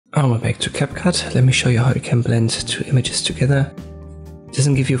We're back to CapCut. Let me show you how you can blend two images together. It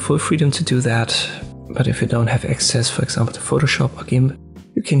doesn't give you full freedom to do that, but if you don't have access, for example, to Photoshop or GIMP,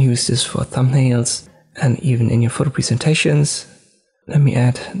 you can use this for thumbnails and even in your photo presentations. Let me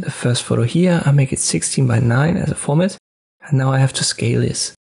add the first photo here. I make it 16:9 as a format, and now I have to scale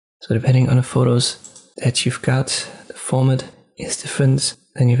this. So depending on the photos that you've got, the format is different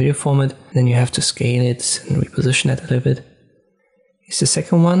than your video format. Then you have to scale it and reposition it a little bit. Here's the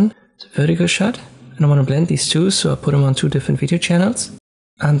second one. It's a vertical shot, and I want to blend these two, so I put them on two different video channels.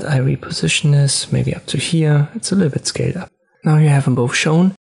 And I reposition this maybe up to here. It's a little bit scaled up. Now you have them both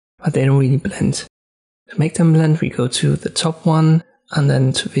shown, but they don't really blend. To make them blend, we go to the top one and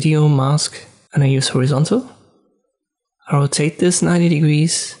then to video mask, and I use horizontal. I rotate this 90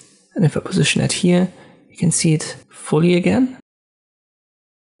 degrees, and if I position it here, you can see it fully again.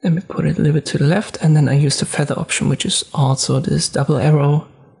 Let me put it a little bit to the left, and then I use the feather option, which is also this double arrow.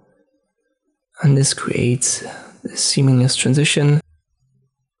 And this creates this seamless transition,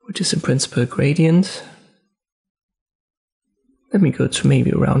 which is in principle a gradient. Let me go to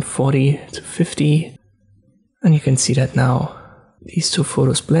maybe around 40 to 50. And you can see that now these two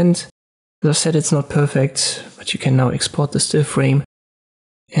photos blend. As I said, it's not perfect, but you can now export the still frame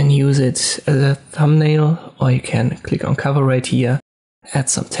and use it as a thumbnail, or you can click on cover right here, add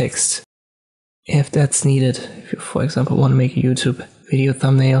some text if that's needed, if you, for example, want to make a YouTube video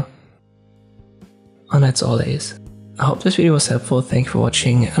thumbnail. And that's all there is. I hope this video was helpful. Thank you for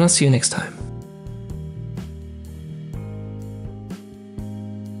watching, and I'll see you next time.